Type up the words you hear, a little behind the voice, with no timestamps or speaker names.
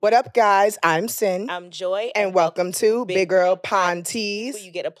What up, guys? I'm Sin. I'm Joy. And welcome to Big Girl Pantease. Where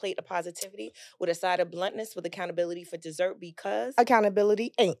you get a plate of positivity with a side of bluntness with accountability for dessert because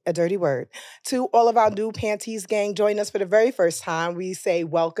accountability ain't a dirty word. To all of our new Pantease gang joining us for the very first time, we say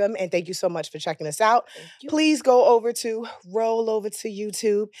welcome and thank you so much for checking us out. Please roll over to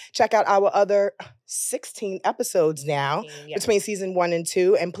YouTube. Check out our other 16 episodes now between season 1 and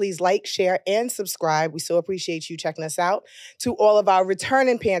 2. And please like, share, and subscribe. We so appreciate you checking us out. To all of our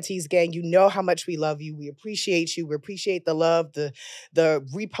returning Pantease gang, you know how much we love you. We appreciate you. We appreciate the love, the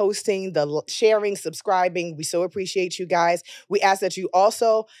reposting, the sharing, subscribing. We so appreciate you guys. We ask that you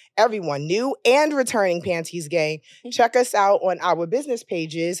also, everyone, new and returning Pantease gang, check us out on our business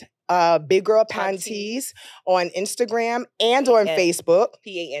pages. Big Girl Pantease on Instagram and on Facebook.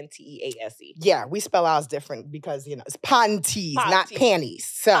 Pantease. Yeah, we spell ours different because, it's Pantease, not panties.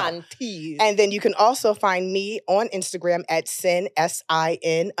 So, Pantease. And then you can also find me on Instagram at Sin,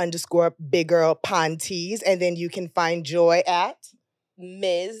 SIN _ Big Girl Pantease. And then you can find Joy at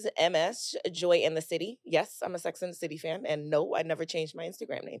Ms. MS, Joy in the City. Yes, I'm a Sex and the City fan. And no, I never changed my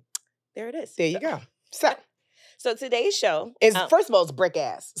Instagram name. There it is. There you go. So today's show is, first of all, it's brick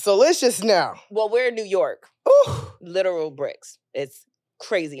ass. So let's just know. Well, we're in New York. Ooh. Literal bricks. It's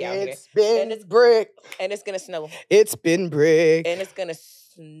crazy out here. It's been brick. And it's going to snow. It's been brick. And it's going to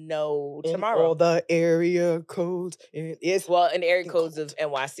snow in tomorrow. All the area codes. In the area codes of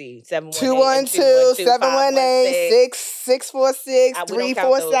NYC. 212, 718, 646,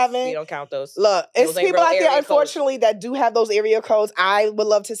 347. We don't count those. Look, it's people out there, unfortunately, that do have those area codes. I would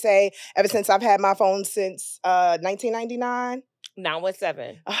love to say, ever since I've had my phone since 1999.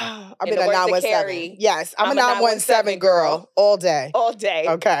 917. I've been a 917. Yes, I'm a 917 girl all day. All day.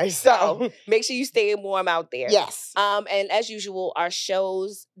 Okay, so make sure you stay warm out there. Yes. And as usual, our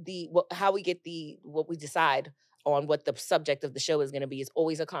shows, how we get what we decide on what the subject of the show is going to be is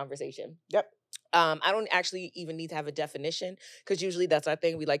always a conversation. Yep. I don't actually even need to have a definition because usually that's our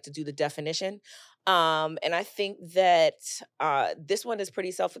thing. We like to do the definition. And I think that this one is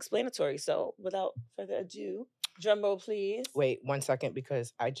pretty self-explanatory. So without further ado, drum roll, please. Wait 1 second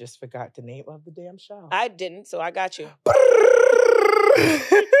because I just forgot the name of the damn show. I didn't, so I got you.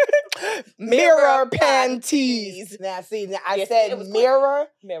 Mirror Pantease. Now, see, I said mirror,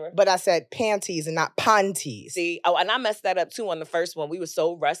 but I said panties and not panties. See, and I messed that up too on the first one. We were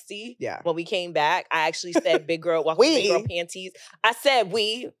so rusty. Yeah. When we came back, I actually said big girl, welcome to Big Girl Pantease. I said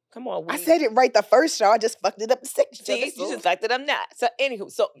we. Come on, we. I said it right the first show. I just fucked it up the second show. See, you just fucked it up now. So,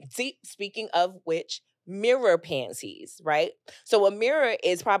 anywho, speaking of which, Mirror Pantease, right? So a mirror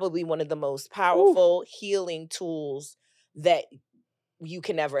is probably one of the most powerful healing tools that you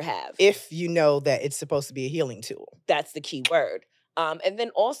can ever have. If you know that it's supposed to be a healing tool. That's the key word. And then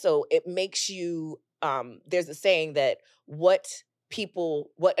also it makes you, there's a saying that what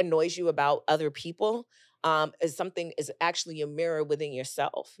annoys you about other people is actually a mirror within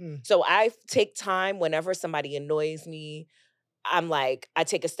yourself. So I take time whenever somebody annoys me. I'm like, I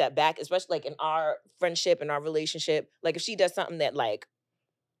take a step back, especially like in our friendship and our relationship. Like if she does something that like,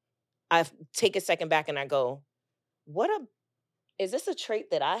 I take a second back and I go, is this a trait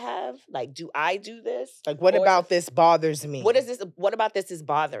that I have? Like, do I do this? Like, what about this bothers me? What about this is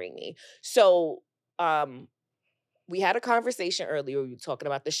bothering me? So we had a conversation earlier. We were talking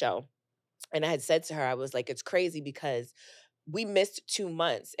about the show. And I had said to her, I was like, it's crazy because we missed 2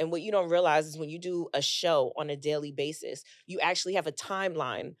 months. And what you don't realize is when you do a show on a daily basis, you actually have a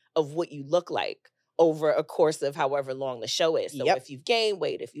timeline of what you look like over a course of however long the show is. So if you've gained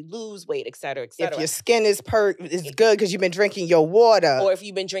weight, if you lose weight, et cetera, et cetera. If your skin is good because you've been drinking your water. Or if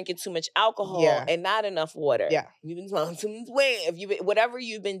you've been drinking too much alcohol and not enough water. Yeah. You've been smoking too much weight. Whatever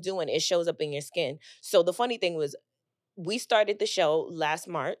you've been doing, it shows up in your skin. So the funny thing was, we started the show last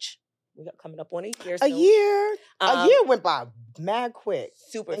March. We got coming up on a year. A year went by mad quick.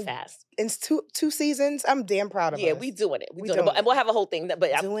 Super fast. It's two seasons. I'm damn proud of us. Yeah, we doing it. We doing it. And we'll have a whole thing.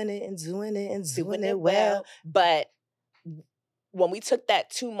 But doing it well. But when we took that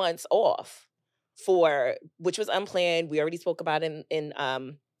 2 months off which was unplanned, we already spoke about it in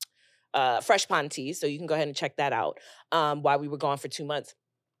Fresh Pantease, so you can go ahead and check that out while we were gone for 2 months.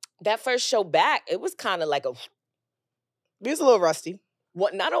 That first show back, it was kind of like it was a little rusty.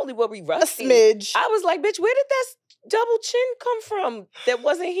 Not only were we rusty, a smidge. I was like, bitch, where did that double chin come from that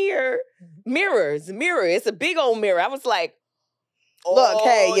wasn't here? Mirror. It's a big old mirror. I was like, look,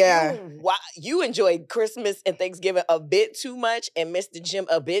 hey, yeah. You enjoyed Christmas and Thanksgiving a bit too much and missed the gym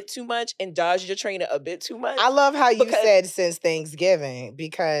a bit too much and dodged your trainer a bit too much. I love how you said since Thanksgiving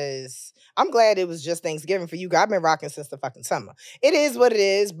because I'm glad it was just Thanksgiving for you. I've been rocking since the fucking summer. It is what it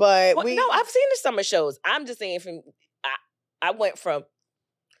is, but no, I've seen the summer shows. I'm just saying I went from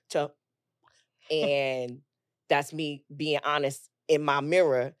And that's me being honest in my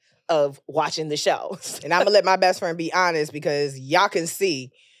mirror of watching the show. And I'm going to let my best friend be honest because y'all can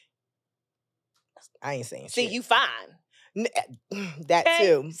see. I ain't saying see, shit. You fine. That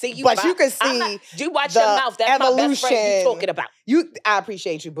too. See, you but fine. you can see you watch your mouth. That's evolution. My best friend you talking about. I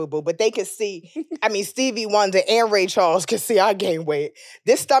appreciate you, boo-boo, but they could see, I mean, Stevie Wonder and Ray Charles could see I gained weight.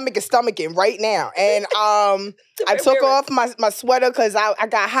 This stomach is stomaching right now. And I took off my sweater because I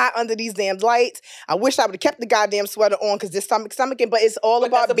got hot under these damn lights. I wish I would have kept the goddamn sweater on because this stomaching, but it's all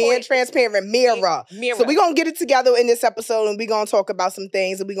about being transparent. Mirror. So we're going to get it together in this episode and we're going to talk about some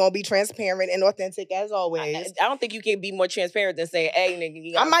things and we're going to be transparent and authentic as always. I don't think you can be more transparent than saying, hey, nigga,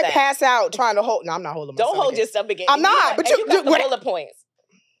 you got I might pass out trying to hold. No, I'm not holding my Don't hold your stomach in. I'm not, but you got the bullet points.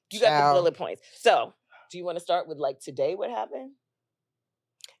 You got the bullet points. So, do you want to start with like today? What happened?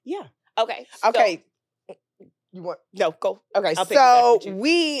 Yeah. Okay. Okay. You want? No, go. Okay. So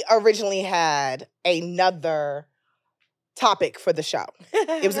we originally had another topic for the show.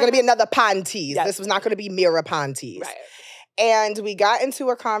 It was going to be another Pantease. Yes. This was not going to be Mirror Pantease. Right. And we got into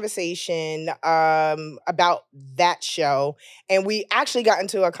a conversation about that show, and we actually got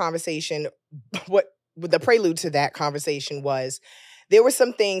into a conversation. What the prelude to that conversation was, there were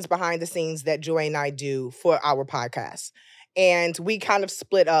some things behind the scenes that Joy and I do for our podcast. And we kind of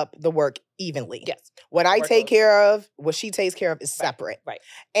split up the work evenly. Yes. What I take care of, what she takes care of is separate. Right.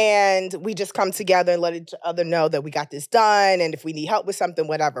 And we just come together and let each other know that we got this done. And if we need help with something,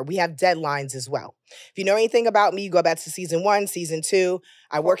 whatever. We have deadlines as well. If you know anything about me, you go back to season 1, season 2.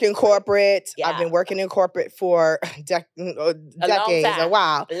 I work in corporate. Yeah. I've been working in corporate for decades, a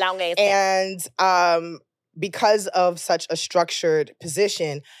while. A long ass time. And because of such a structured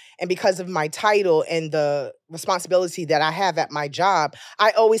position and because of my title and the responsibility that I have at my job,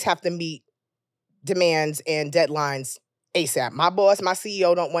 I always have to meet demands and deadlines ASAP. My boss, my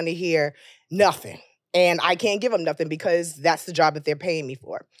CEO don't want to hear nothing. And I can't give them nothing because that's the job that they're paying me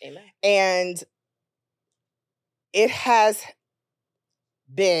for. Amen. And it has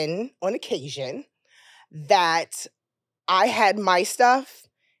been on occasion that I had my stuff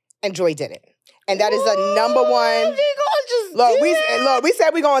and Joy didn't. And that is a number one. Look, we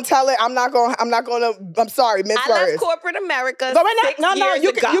said we're gonna tell it. I'm sorry, Miss Words. I left corporate America.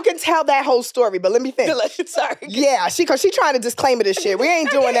 You can tell that whole story, but let me finish. Sorry. Yeah, cause she trying to disclaimer this shit. We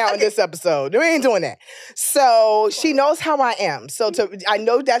ain't doing that on this episode. We ain't doing that. So she knows how I am. So I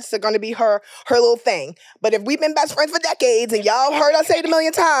know that's gonna be her little thing. But if we've been best friends for decades and y'all heard us say it a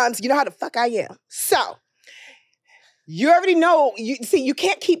million times, you know how the fuck I am. So you already know, you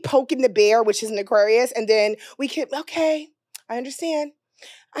can't keep poking the bear, which is an Aquarius, and then we can, okay, I understand.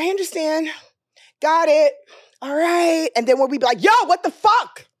 Got it. All right. And then we'll be like, yo, what the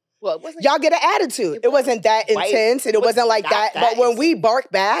fuck? Well, it wasn't, y'all get an attitude. It wasn't that intense, and it wasn't like that. But when we bark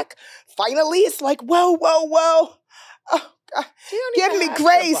back, finally, it's like, whoa. Oh, God. Give me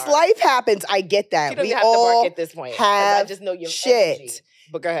grace. Life happens. I get that. You don't have to bark at this point. I just know your shit. Energy.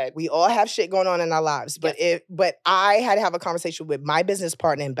 But go ahead. We all have shit going on in our lives. But but I had to have a conversation with my business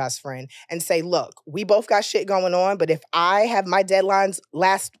partner and best friend and say, look, we both got shit going on, but if I have my deadlines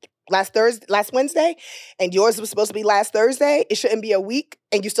last Wednesday, and yours was supposed to be last Thursday, it shouldn't be a week,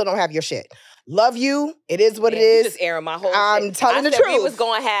 and you still don't have your shit. Love you. It is what it is. Just airing my whole I'm telling the truth. We was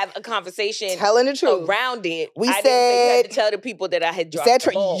going to have a conversation telling the truth around it. We I said, didn't say you had to tell the people that I had dropped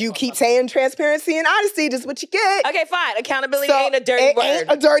the ball. You keep saying transparency and honesty. This is what you get. Okay, fine. Accountability ain't a dirty word.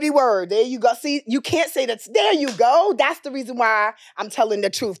 Ain't a dirty word. There you go. See, you can't say that. There you go. That's the reason why I'm telling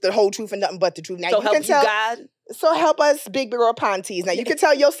the truth, the whole truth, and nothing but the truth. Now so you can tell. God. So help us, Big Mirror Pantease. Now, you can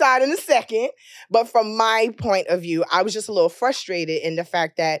tell your side in a second, but from my point of view, I was just a little frustrated in the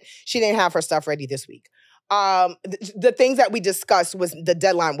fact that she didn't have her stuff ready this week. The things that we discussed was the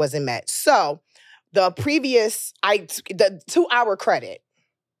deadline wasn't met. So the 2-hour credit,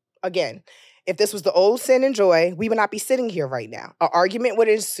 again, if this was the old Sin and Joy, we would not be sitting here right now. An argument would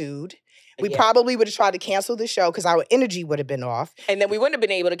have ensued. We probably would have tried to cancel the show because our energy would have been off. And then we wouldn't have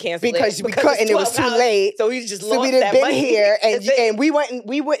been able to cancel it. Because we couldn't, it was too late. So we just lost we'd have been here, and we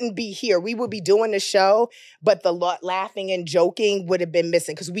wouldn't be here. We would be doing the show, but the laughing and joking would have been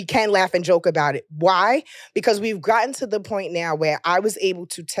missing because we can laugh and joke about it. Why? Because we've gotten to the point now where I was able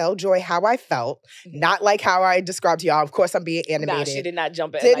to tell Joy how I felt, not like how I described to y'all. Of course, I'm being animated. No, she did not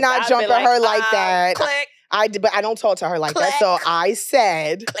jump at her like that. Click. But I don't talk to her like that. So I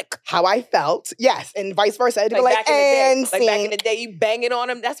said how I felt. Yes. And vice versa. It'd be like, and back in the day, you banging on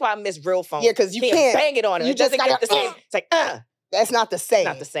him. That's why I miss real phone. Yeah, because you can't bang it on him. You it doesn't just gotta, get the same. It's like, That's not the same.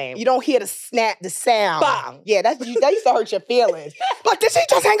 Not the same. You don't hear the snap, the sound. Bang. Yeah, that used to hurt your feelings. Like, did she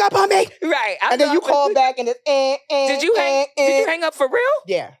just hang up on me? Right. And then you call back and it's Did you hang up for real?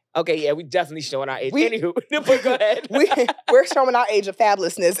 Yeah. Okay, yeah, we definitely showing our age. Anywho, but go ahead. We're showing our age of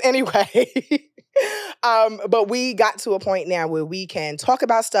fabulousness anyway. But we got to a point now where we can talk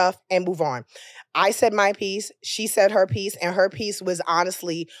about stuff and move on. I said my piece, she said her piece, and her piece was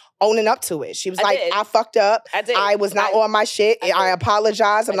honestly owning up to it. She was I fucked up. I was not on my shit. I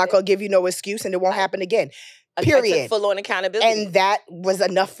apologize. I'm not going to give you no excuse, and it won't happen again. Period. I took full on accountability. And that was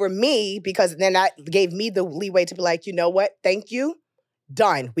enough for me, because then that gave me the leeway to be like, you know what? Thank you.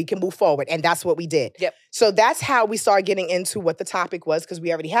 Done. We can move forward. And that's what we did. Yep. So that's how we started getting into what the topic was, because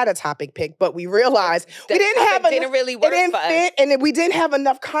we already had a topic picked, but we realized we didn't have enough. Didn't really work it didn't for fit, us. and we didn't have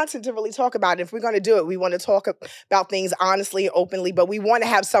enough content to really talk about it. If we're going to do it, we want to talk about things honestly and openly, but we want to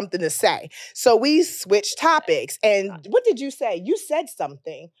have something to say. So we switched topics. And what did you say? You said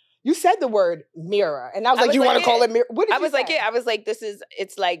something. You said the word mirror. And I was like, you want to call it mirror? What did you say? I was like,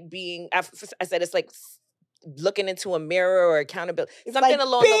 it's like being, I said, it's like looking into a mirror or accountability. Something like,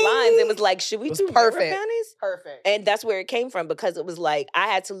 along the lines. It was like, should we do Mirror Pantease? Perfect. And that's where it came from, because it was like, I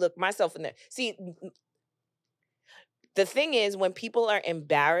had to look myself in there. See, the thing is, when people are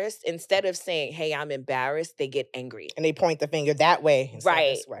embarrassed, instead of saying, hey, I'm embarrassed, they get angry. And they point the finger that way.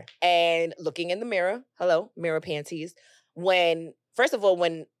 Right. This way. And looking in the mirror, hello, Mirror Pantease, first of all,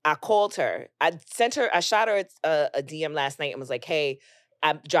 when I called her, I shot her a DM last night and was like, hey,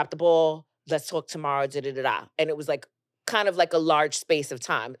 I dropped the ball. Let's talk tomorrow, da-da-da-da. And it was like kind of like a large space of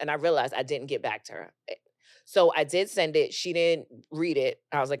time. And I realized I didn't get back to her. So I did send it. She didn't read it.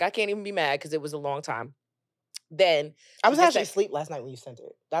 I was like, I can't even be mad because it was a long time. Then I was actually asleep last night when you sent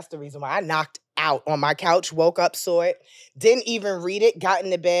it. That's the reason why I knocked out on my couch, woke up, saw it, didn't even read it, got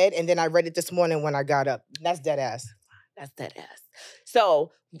into bed, and then I read it this morning when I got up. That's dead ass. That's dead ass.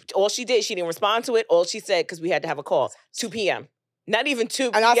 So all she did, she didn't respond to it. All she said, because we had to have a call, 2 p.m. Not even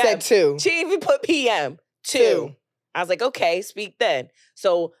 2 p.m. And I said 2. She even put p.m. 2. I was like, okay, speak then.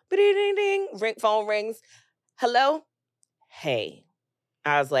 So, ding, phone rings. Hello? Hey.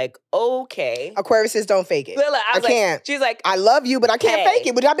 I was like, okay. Aquariuses don't fake it. I can't. She's like, I love you, but I can't fake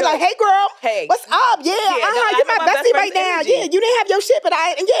it. But I'll be like, hey, girl. Hey. What's up? Yeah, you're my bestie right now. Energy. Yeah, you didn't have your shit, but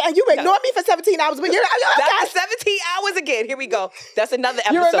and you ignored me for 17 hours. But you're That's 17 hours again. Here we go. That's another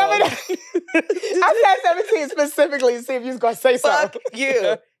episode. You remember that? I said 17 specifically to see if you was going to say something. Fuck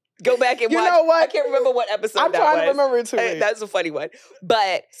you. Go back and watch. You know what? I can't remember what episode I'm trying to remember it too. That's a funny one.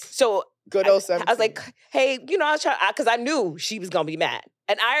 But so good old 17. I was like, hey, I was trying, because I knew she was going to be mad.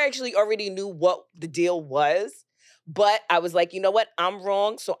 And I actually already knew what the deal was. But I was like, you know what? I'm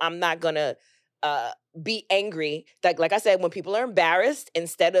wrong. So I'm not going to be angry. Like I said, when people are embarrassed,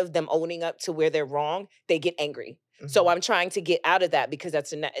 instead of them owning up to where they're wrong, they get angry. Mm-hmm. So I'm trying to get out of that, because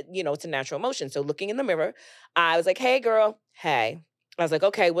that's it's a natural emotion. So looking in the mirror, I was like, hey, girl. Hey. I was like,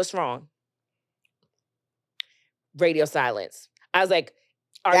 okay, what's wrong? Radio silence. I was like,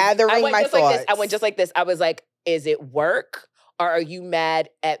 gathering my thoughts. I went just like this. I was like, is it work, or are you mad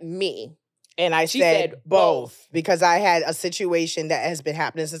at me? And she said both, because I had a situation that has been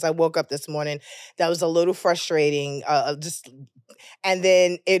happening since I woke up this morning that was a little frustrating. And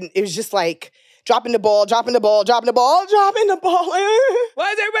then it was just like dropping the ball. Why is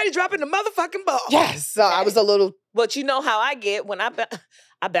everybody dropping the motherfucking ball? Yes. So I was a little. But you know how I get when I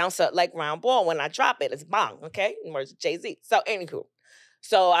bounce up like round ball. When I drop it, it's bong, okay? Words of Jay-Z. So anywho.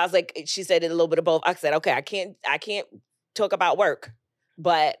 So I was like, she said it a little bit of both. I said, okay, I can't talk about work,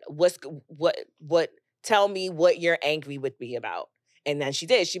 but tell me what you're angry with me about. And then she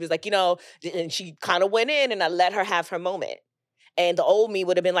did. She was like, and she kind of went in, and I let her have her moment. And the old me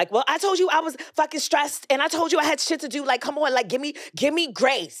would have been like, well, I told you I was fucking stressed, and I told you I had shit to do. Like, come on, like, give me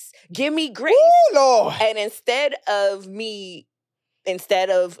grace. Give me grace. Ooh, Lord. And instead of me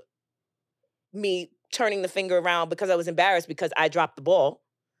turning the finger around because I was embarrassed because I dropped the ball,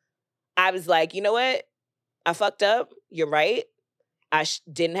 I was like, you know what? I fucked up. You're right. I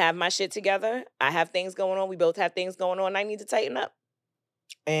didn't have my shit together. I have things going on. We both have things going on. I need to tighten up.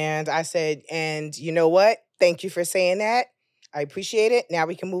 And I said, and you know what? Thank you for saying that. I appreciate it. Now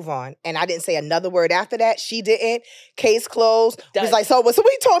we can move on. And I didn't say another word after that. She didn't. Case closed. It was like, so we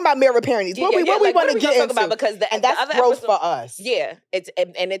talking about Mirror Pantease. What we want to get into? About, because that's growth for us. Yeah. It's.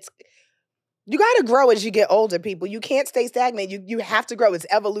 You got to grow as you get older, people. You can't stay stagnant. You have to grow. It's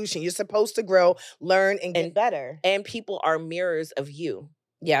evolution. You're supposed to grow, learn, and get better. And people are mirrors of you.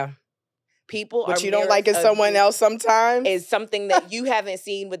 Yeah. People what you don't like in someone else sometimes is something that you haven't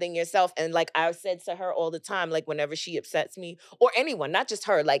seen within yourself. And like I said to her all the time, like whenever she upsets me or anyone, not just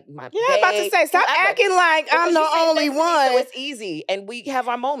her, like my I'm about to say, stop acting like I'm the only one. So it's easy, and we have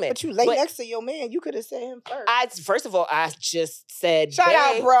our moment. But you lay next to your man. You could have said him first. First of all, I just said, shout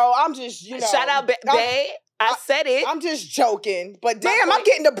out, bro. I'm just, shout out, babe. I said it. I'm just joking. But damn, I'm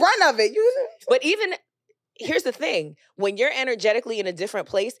getting the brunt of it. But even, here's the thing. When you're energetically in a different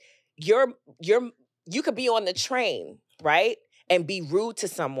place, you could be on the train, right? And be rude to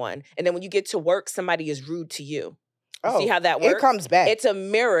someone. And then when you get to work, somebody is rude to you. See how that works? It comes back. It's a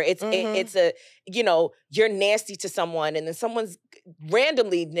mirror. It's a, you're nasty to someone and then someone's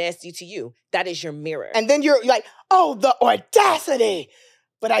randomly nasty to you. That is your mirror. And then you're like, oh, the audacity.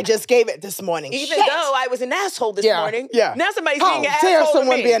 But I just gave it this morning. Even though I was an asshole this morning. Yeah. Now somebody's being an asshole to me. How dare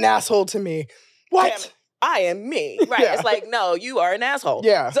someone be an asshole to me? What? Damn, I am me. Right. Yeah. It's like, no, you are an asshole.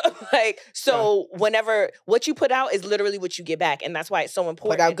 Yeah. So whenever what you put out is literally what you get back. And that's why it's so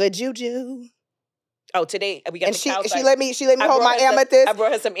important. Put out good juju. Oh, today we got and the she let me hold my amethyst. I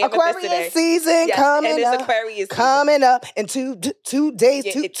brought her some amethyst Aquarius today. Season coming up. Aquarius season. Coming up in 2 days.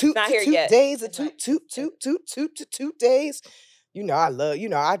 Yeah, two not here two yet. days. 2 days.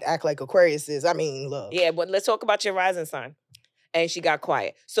 I act like Aquarius is. I mean, look. Yeah, but let's talk about your rising sign. And she got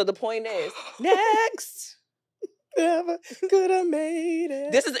quiet. So the point is, next. Never could have made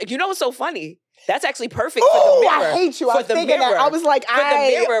it. This is, what's so funny? That's actually perfect for the mirror. I hate you. I was thinking that. I was like,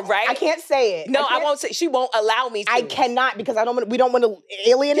 the mirror, right? I can't say it. No, I won't say. She won't allow me to. I cannot because we don't want to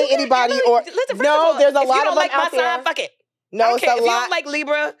alienate anybody or. Listen, no, there's a lot of them out there. If you don't like my sign, fuck it. No, it's a lot. If you don't like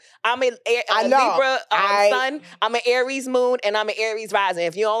Libra, I'm a Libra sun, I'm an Aries moon, and I'm an Aries rising.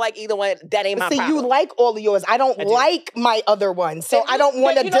 If you don't like either one, that ain't my problem. See, you like all of yours. I don't like my other one, so I don't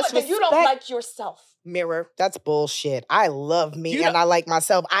want to disrespect. You don't like yourself. Mirror. That's bullshit. I love me and I like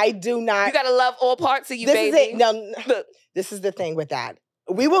myself. I do not. You gotta love all parts of you, baby. This is it. No, this is the thing with that.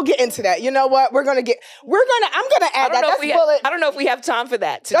 We will get into that. You know what? I'm gonna add that. I don't know if we have time for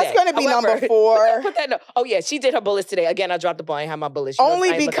that today. That's gonna be number 4. Put that no. Oh yeah, she did her bullets today. Again, I dropped the ball. I ain't have my bullets.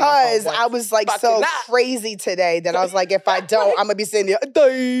 Only because I was like so crazy today that I was like, if I don't, I'm gonna be sitting there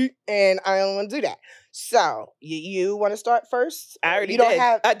and I don't want to do that. So you want to start first? I already did.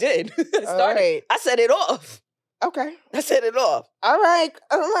 I did. Right. I set it off. Okay. I set it off. All right.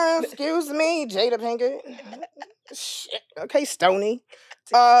 Excuse me, Jada Pinkett. Shit. Okay, Stony.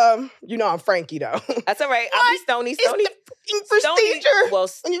 I'm Frankie though. That's all right. I'll be Stony. Stony. It's the procedure. Well,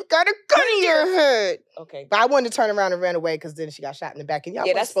 when you got a gun in your head. Okay. But I wanted to turn around and run away because then she got shot in the back. And y'all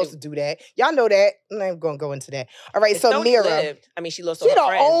weren't supposed to do that. Y'all know that. I'm not going to go into that. All right, so Stony Mira. Lived. I mean, she lost all her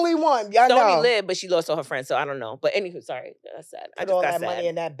friends. She's the only one. Y'all Stony know. lived, but she lost all her friends, so I don't know. But anywho, sorry. That's sad. I just all got that sad. money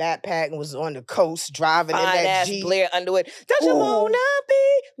in that backpack and was on the coast driving in that ass Jeep. Blair Underwood. Don't you wanna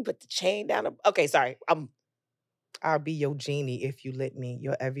be? Put the chain down. Okay, sorry. I'll be your genie if you let me.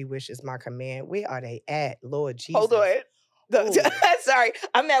 Your every wish is my command. Where are they at, Lord Jesus? Hold on. Sorry,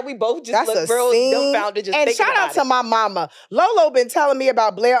 I'm mad. We both just look real dumbfounded. Just and thinking shout out to my mama. Lolo been telling me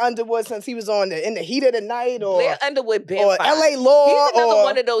about Blair Underwood since he was on in the heat of the night, or Blair Underwood been or fine. L.A. Law. He's another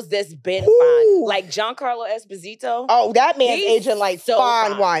one of those that's been fine, like Giancarlo Esposito. Oh, that man's aging like so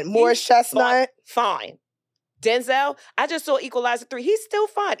fine wine. Morris Chestnut, fine. Denzel, I just saw Equalizer 3. He's still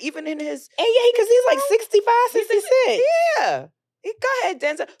fine, even in his. And because he's like 65, 66. Yeah. Go ahead,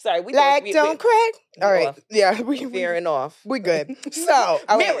 Denzel. Sorry, we don't crack. All right, yeah, we veering off. We good. So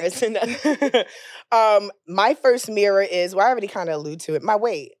mirrors. My first mirror is I already kind of allude to it. My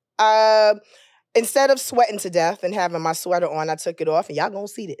weight. Instead of sweating to death and having my sweater on, I took it off, and y'all gonna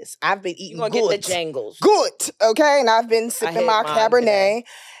see this. I've been eating good. Get the jangles. Good, okay, and I've been sipping my Cabernet.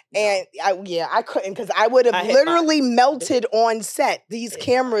 And I couldn't because I would have literally melted on set. These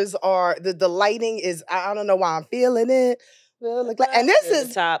cameras are the lighting is I don't know why I'm feeling it. And this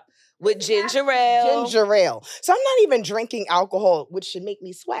is top with ginger ale. Ginger ale. So I'm not even drinking alcohol, which should make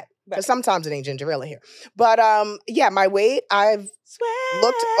me sweat. Because sometimes it ain't ginger ale in here. But my weight, I've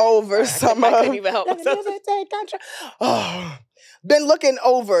looked over some of. I couldn't even help myself. Been looking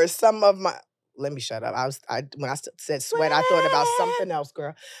over some of my. Let me shut up. When I said sweat, I thought about something else,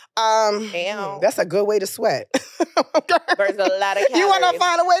 girl. That's a good way to sweat. Burns a lot of calories. You want to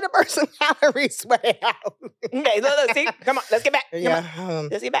find a way to burn some calories, sweat out. Okay, look, see? Come on, let's get back.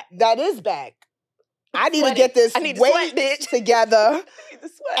 Let's get back. That is back. I need to get this weight bitch together.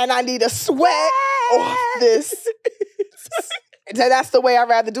 And I need to sweat off this. That's the way I'd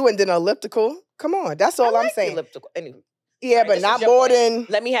rather do it than elliptical. Come on, that's all I'm saying. Elliptical. Anyway. Yeah, but not more than.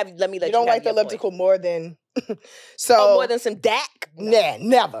 Let me let you don't like the elliptical more than. So more than some DAC? Nah,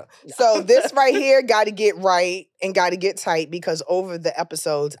 never. So this right here got to get right and got to get tight because over the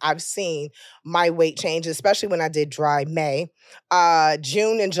episodes I've seen my weight change, especially when I did dry May,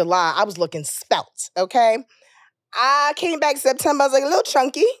 June and July. I was looking svelte. Okay, I came back September. I was like a little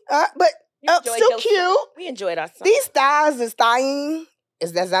chunky, but still cute. We enjoyed our summer. These thighs is thigh.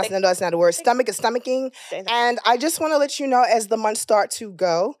 That's not a word. Stomach is stomaching. And I just want to let you know as the months start to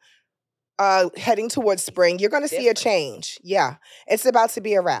go, heading towards spring, you're going to see a change. Yeah, it's about to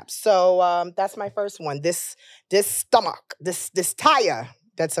be a wrap. So that's my first one. This stomach, this tire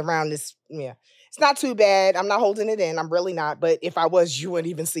that's around this. Yeah, it's not too bad. I'm not holding it in. I'm really not. But if I was, you wouldn't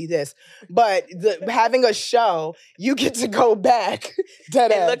even see this. But having a show, you get to go back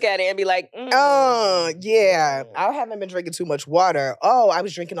and look at it and be like, yeah. I haven't been drinking too much water. Oh, I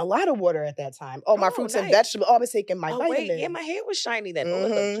was drinking a lot of water at that time. Oh, my fruits and vegetables. Oh, I was taking my vitamins. Wait, yeah, my hair was shiny then. Oh,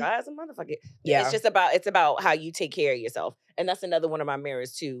 it dry as a motherfucker. Yeah, it's about how you take care of yourself, and that's another one of my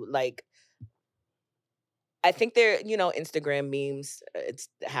mirrors too. Like, I think they're Instagram memes. It's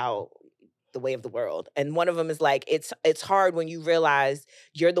how. The way of the world. And one of them is like, it's hard when you realize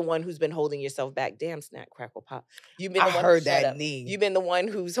you're the one who's been holding yourself back. Damn, snack, crackle, pop. You've been the one heard that knee. You've been the one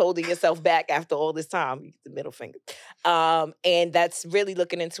who's holding yourself back after all this time. The middle finger. And that's really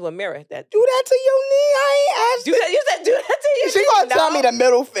looking into a mirror. Do that to your knee. I ain't asked you. You said do that to your knee. She gonna tell me the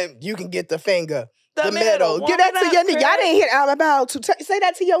middle finger. You can get the finger. The middle. Get that to your knee. Y'all didn't hear I'm about to say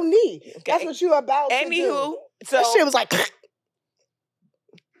that to your knee. Okay. That's what you about to do. So that shit was like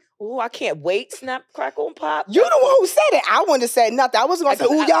ooh, I can't wait. Snap, crackle, and pop. You the one who said it. I wouldn't have said nothing. I wasn't going to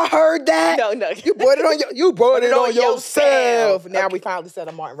say, ooh, y'all heard that? No. You brought it on yourself. Now we finally said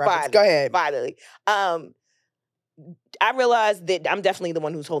a Martin reference. Go ahead. Finally. I realized that I'm definitely the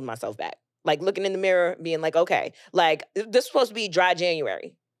one who's holding myself back. Like, looking in the mirror, being like, okay. Like, this is supposed to be dry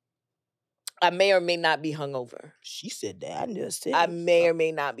January. I may or may not be hungover. She said that. I understand. I may or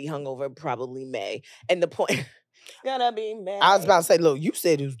may not be hungover. Probably may. And the point... Gonna be mad. I was about to say, look, you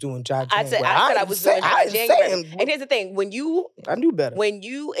said you was doing dry January. I said I was doing dry January. And here's the thing, I knew better.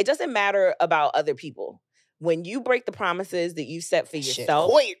 It doesn't matter about other people. When you break the promises that you set for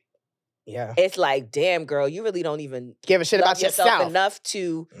yourself, yeah, it's like, damn, girl, you really don't even give a shit about yourself enough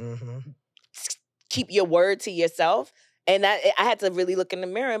to keep your word to yourself. And I had to really look in the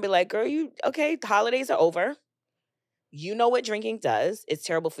mirror and be like, girl, the holidays are over. You know what drinking does. It's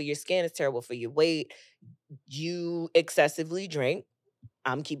terrible for your skin. It's terrible for your weight. You excessively drink.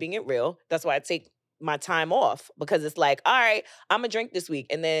 I'm keeping it real. That's why I take my time off, because it's like, all right, I'm going to drink this week.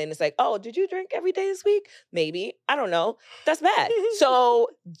 And then it's like, oh, did you drink every day this week? Maybe. I don't know. That's bad. So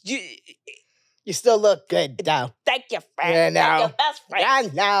you still look good, though. Thank you, friend. Yeah, Thank you, best friend. I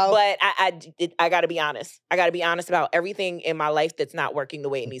know. But I got to be honest. I got to be honest about everything in my life that's not working the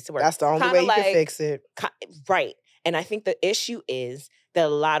way it needs to work. That's the only way you can fix it. Right. And I think the issue is that a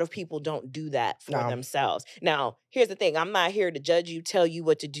lot of people don't do that for themselves. Now, here's the thing. I'm not here to judge you, tell you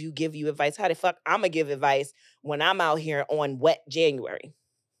what to do, give you advice. How the fuck I'm going to give advice when I'm out here on wet January?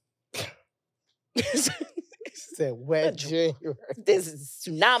 Said wet January. This is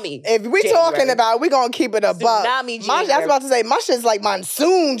tsunami. If we talking about, we're going to keep it a buck. Tsunami January. I was about to say, my shit's like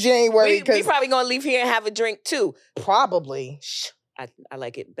monsoon January. We probably going to leave here and have a drink too. Probably. I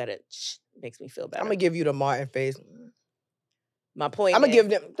like it better. Makes me feel better. I'm going to give you the Martin face. My point I'm going to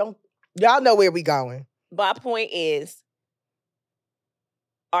give them, y'all know where we going. My point is,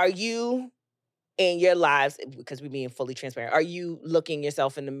 are you in your lives, because we're being fully transparent, are you looking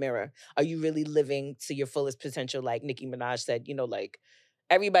yourself in the mirror? Are you really living to your fullest potential? Like Nicki Minaj said, like,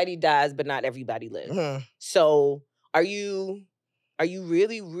 everybody dies, but not everybody lives. Mm-hmm. So are you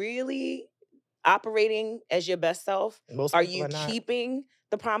really, really operating as your best self? Are you keeping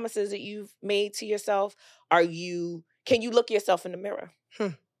the promises that you've made to yourself? Can you look yourself in the mirror?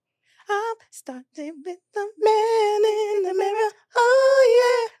 I'm starting with the man in the mirror.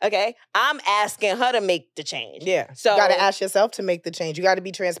 Oh, yeah. Okay. I'm asking her to make the change. Yeah. So you got to ask yourself to make the change. You got to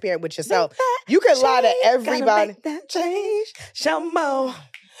be transparent with yourself. You can lie to everybody. Make that change. Show more.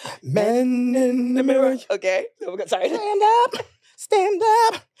 Man in the mirror. Okay. Sorry. Stand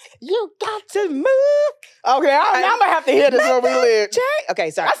up. You got to move. Okay, I'm going to have to hear this where we live.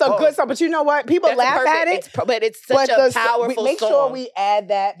 Okay, sorry. That's a good song, but you know what? People laugh at it. But it's such a powerful song. Make sure we add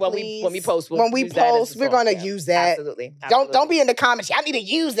that, please. When we post, we're going to use that. Absolutely. Don't be in the comments. Y'all need to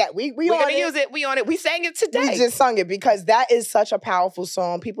use that. We're going to use it. We on it. We sang it today. We just sung it because that is such a powerful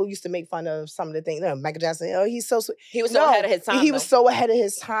song. People used to make fun of some of the things. Michael Jackson, he's so sweet. He was so ahead of his time. He was so ahead of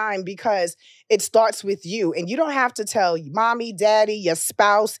his time because it starts with you. And you don't have to tell mommy, daddy, your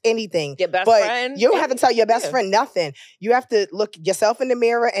spouse, anything. Your best friend. You don't have to tell your best friend nothing. You have to look yourself in the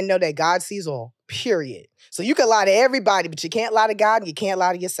mirror and know that God sees all, period. So you can lie to everybody, but you can't lie to God and you can't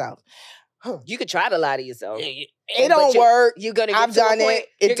lie to yourself. You could try to lie to yourself. It don't work. You're gonna get I've done it.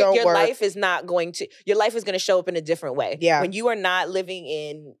 It don't work. Your life is going to show up in a different way. Yeah. When you are not living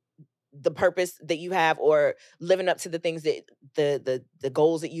in the purpose that you have or living up to the things that the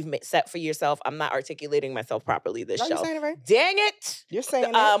goals that you've set for yourself. I'm not articulating myself properly this show. You're saying it right. Dang it. You're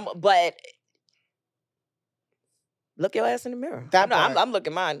saying it. But look your ass in the mirror. That I'm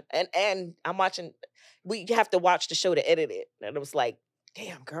looking mine, and I'm watching. We have to watch the show to edit it, and it was like,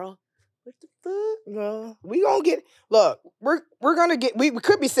 damn, girl, what the fuck? Well, we gonna get. Look, we're gonna get. We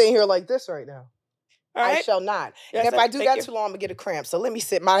could be sitting here like this right now. All right. I shall not. Yes, and if I do thank that you. too long, I'm gonna get a cramp. So let me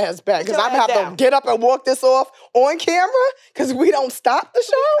sit my ass back because Sit your I'm gonna ass have down. to get up and walk this off on camera because we don't stop the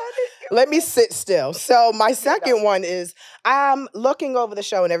show. Let me sit still. So my second one is I'm looking over the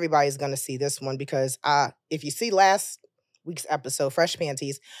show, and everybody's gonna see this one because if you see last week's episode, Fresh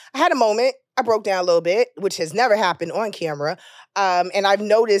Pantease, I had a moment. I broke down a little bit, which has never happened on camera. And I've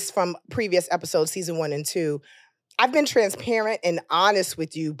noticed from previous episodes, season 1 and 2, I've been transparent and honest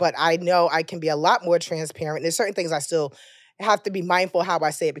with you, but I know I can be a lot more transparent. There's certain things I still have to be mindful how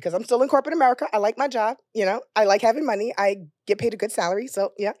I say it because I'm still in corporate America. I like my job. You know, I like having money. I get paid a good salary.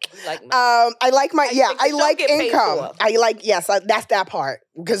 So yeah. You like I like my, yeah, I like get paid income. for. I like, yes, that's that part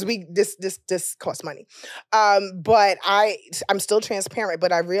because this costs money. But I'm still transparent,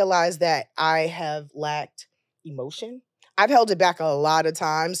 but I realize that I have lacked emotion. I've held it back a lot of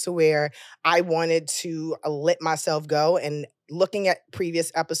times to where I wanted to let myself go. And looking at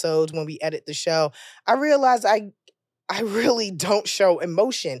previous episodes when we edit the show, I realized I really don't show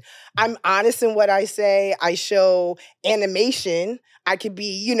emotion. I'm honest in what I say. I show animation. I could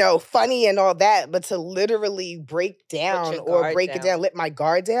be, funny and all that, but to literally break down or break it down, let my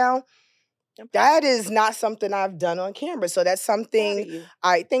guard down, that is not something I've done on camera. So that's something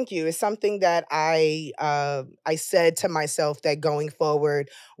thank you. It's something that I said to myself that going forward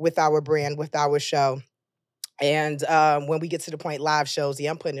with our brand, with our show. And when we get to the point live shows,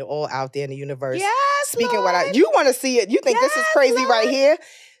 I'm putting it all out there in the universe. Yes, speaking Lord. What you want to see it. You think this is crazy, Lord. Right here?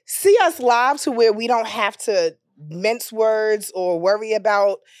 See us live to where we don't have to mince words or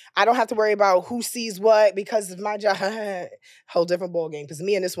I don't have to worry about who sees what because of my job. Whole different ball game because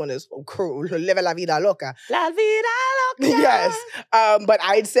me and this one is crew. Live la vida loca. La vida loca. Yes. But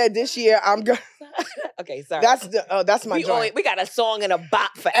I said this year I'm going. Okay, sorry. That's my joint. We got a song and a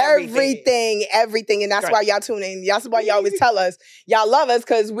bop for everything. Everything. And that's why y'all tune in. That's why y'all always tell us y'all love us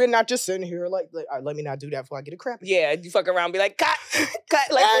because we're not just sitting here like all right, let me not do that before I get a cramp. Yeah, you fuck around and be like, cut,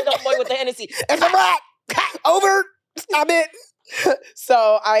 like the boy with the Hennessy. It's a wrap. Over. Stop it.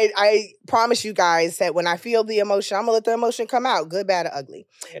 So I promise you guys that when I feel the emotion, I'm gonna let the emotion come out, good, bad, or ugly.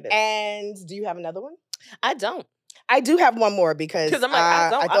 And do you have another one? I don't. I do have one more because I'm like,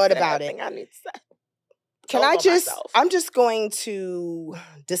 I thought about it. I need to say. Can I just? Myself. I'm just going to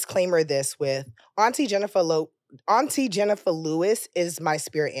disclaimer this with Auntie Jennifer Lewis is my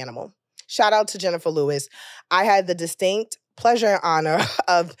spirit animal. Shout out to Jennifer Lewis. I had the distinct pleasure and honor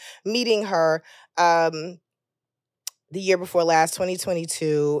of meeting her the year before last,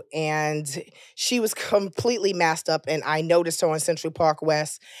 2022, and she was completely masked up, and I noticed her on Central Park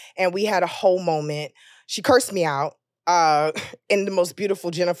West, and we had a whole moment. She cursed me out in the most beautiful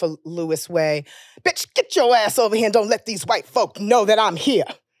Jennifer Lewis way. Bitch, get your ass over here and don't let these white folk know that I'm here.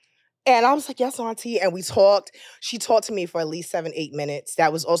 And I was like, yes, Auntie. And we talked. She talked to me for at least 7-8 minutes.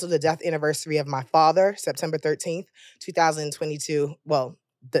 That was also the death anniversary of my father, September 13th, 2022. Well,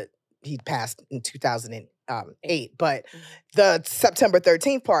 he passed in 2008, but the September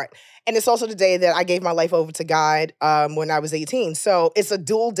 13th part. And it's also the day that I gave my life over to God when I was 18. So it's a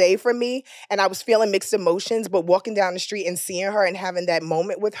dual day for me. And I was feeling mixed emotions, but walking down the street and seeing her and having that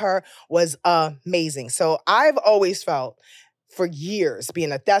moment with her was amazing. So I've always felt for years,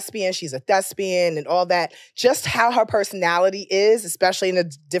 being a thespian, she's a thespian and all that, just how her personality is, especially in a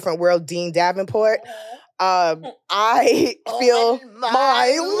different world, Dean Davenport. I feel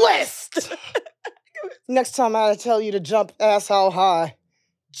my list. Next time I tell you to jump ass how high.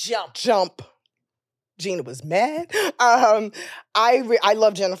 Jump. Gina was mad. I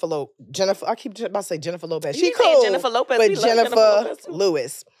love Jennifer Lopez. I keep about to say Jennifer Lopez. She cool. Jennifer Lopez, but Jennifer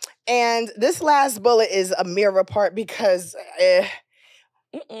Lewis. And this last bullet is a mirror part because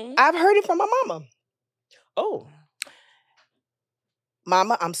I've heard it from my mama. Oh.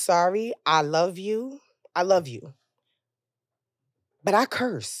 Mama, I'm sorry. I love you. But I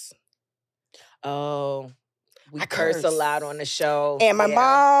curse. Oh. We curse a lot on the show. And my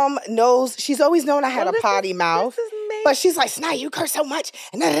mom knows, she's always known I had a potty mouth. But she's like, Snai, you curse so much.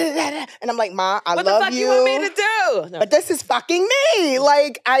 And I'm like, Ma, I love you. What the fuck you want me to do? No. But this is fucking me.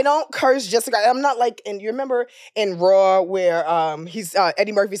 Like, I don't curse just like, I'm not like, and you remember in Raw where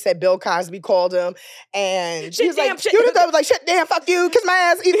Eddie Murphy said Bill Cosby called him. And she was like, you was like, shit, damn, fuck you, kiss my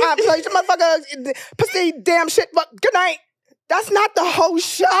ass, eat my motherfucker, pussy, damn shit, good night. That's not the whole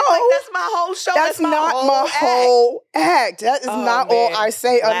show. Like, that's my whole show. That's not my whole act. That is not all I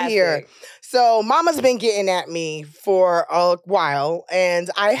say up here. So Mama's been getting at me for a while, and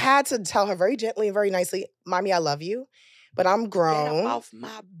I had to tell her very gently and very nicely, Mommy, I love you, but I'm grown. Get off my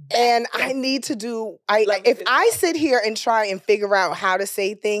back. And I need to do, if I sit here and try and figure out how to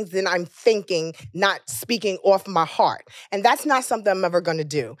say things, then I'm thinking, not speaking off my heart. And that's not something I'm ever going to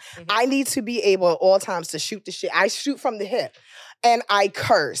do. Mm-hmm. I need to be able at all times to shoot the shit. I shoot from the hip and I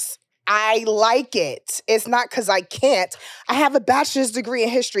curse. I like it. It's not because I can't. I have a bachelor's degree in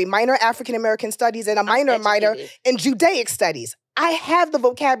history, minor African-American studies, and a minor in Judaic studies. I have the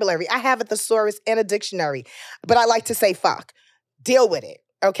vocabulary. I have a thesaurus and a dictionary, but I like to say fuck. Deal with it,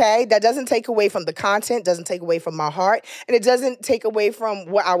 okay? That doesn't take away from the content, doesn't take away from my heart, and it doesn't take away from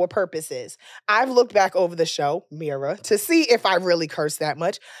what our purpose is. I've looked back over the show, Mirror, to see if I really curse that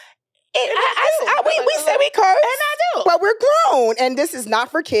much. We say we curse. And I do. But we're grown. And this is not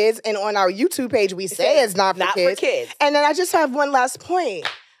for kids. And on our YouTube page, we say it's not for kids. And then I just have one last point.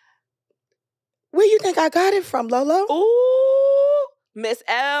 Where you think I got it from, Lolo? Ooh, Miss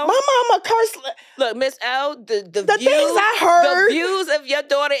L. My mama cursed. Look, Miss L, the views, things I heard. The views of your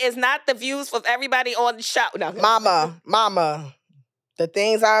daughter is not the views of everybody on the show. No. Mama. The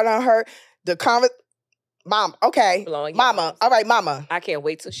things I done heard. Mom, okay. Mama. All right, Mama. I can't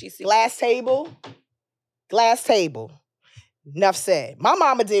wait till she sees Glass table. Enough said. My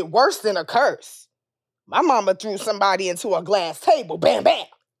mama did worse than a curse. My mama threw somebody into a glass table. Bam, bam.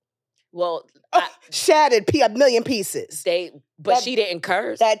 Well, shattered a million pieces. She didn't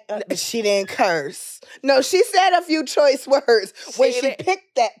curse. She didn't curse. No, she said a few choice words when she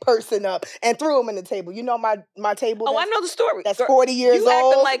picked that person up and threw him in the table. You know my table? Oh, I know the story. That's 40 years old. You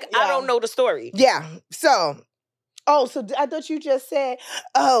acting like I don't know the story. Yeah. So I thought you just said,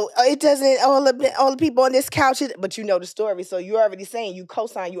 it doesn't, all the people on this couch, but you know the story. So you're already saying, you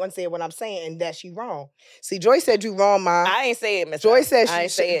co-sign, you understand what I'm saying, and that you wrong. See, Joy said you wrong, Ma. I ain't say it, Miss Joy said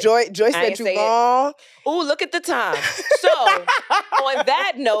Joy said you wrong. Ooh, look at the time. So, on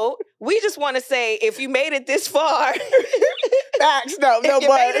that note, we just want to say, if you made it this far, facts, no, if you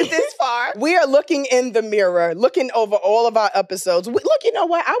made it this far, we are looking in the mirror, looking over all of our episodes. Look, you know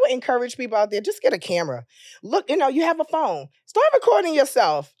what? I would encourage people out there, just get a camera. Look, you have a phone. Start recording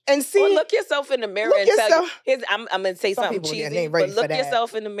yourself and see. Or look yourself in the mirror and tell you. I'm going to say something cheesy, but look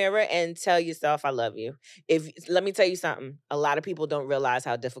yourself in the mirror and tell yourself, I love you. Let me tell you something. A lot of people don't realize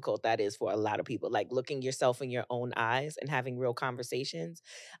how difficult that is for a lot of people. Like looking yourself in your own eyes and having real conversations.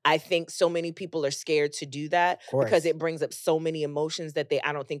 I think so many people are scared to do that because it brings up so many emotions that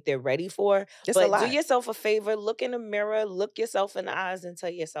I don't think they're ready for. But do yourself a favor, look in the mirror, look yourself in the eyes and tell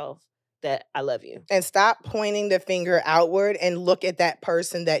yourself that I love you. And stop pointing the finger outward and look at that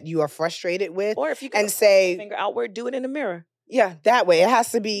person that you are frustrated with. Or if you can say, finger outward, do it in the mirror. Yeah, that way. It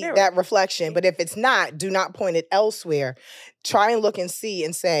has to be that reflection. But if it's not, do not point it elsewhere. Try and look and see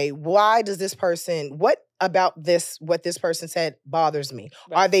and say, why does this person, what this person said bothers me?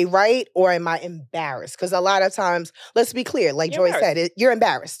 Right. Are they right or am I embarrassed? Because a lot of times, let's be clear, like Joy said, you're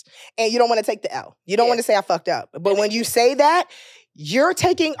embarrassed and you don't want to take the L. You don't want to say I fucked up. But when you say that, you're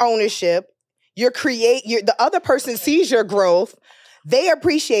taking ownership. The other person sees your growth. They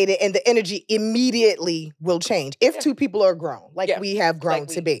appreciate it, and the energy immediately will change if two people are grown, we have grown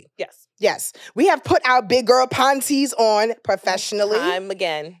to be. Yes. We have put our big girl panties on professionally. Time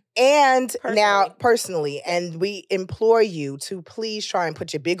again. And now personally. And we implore you to please try and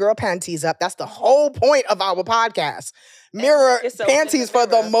put your big girl panties up. That's the whole point of our podcast. Mirror Pantease, for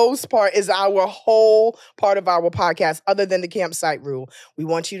the most part, is our whole part of our podcast, other than the campsite rule. We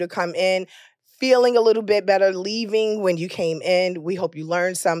want you to come in feeling a little bit better, leaving when you came in. We hope you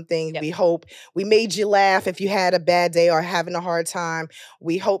learned something. Yep. We hope we made you laugh if you had a bad day or having a hard time.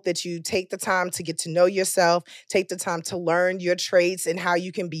 We hope that you take the time to get to know yourself, take the time to learn your traits and how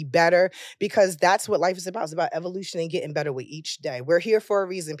you can be better, because that's what life is about. It's about evolution and getting better with each day. We're here for a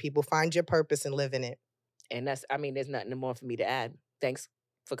reason, people. Find your purpose and live in it. And there's nothing more for me to add. Thanks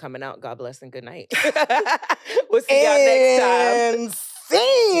for coming out. God bless and good night. We'll see y'all next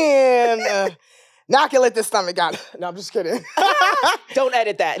time. Now I can let this stomach out. No, I'm just kidding. Don't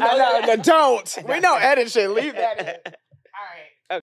edit that. No, don't. We don't edit shit. Leave that in.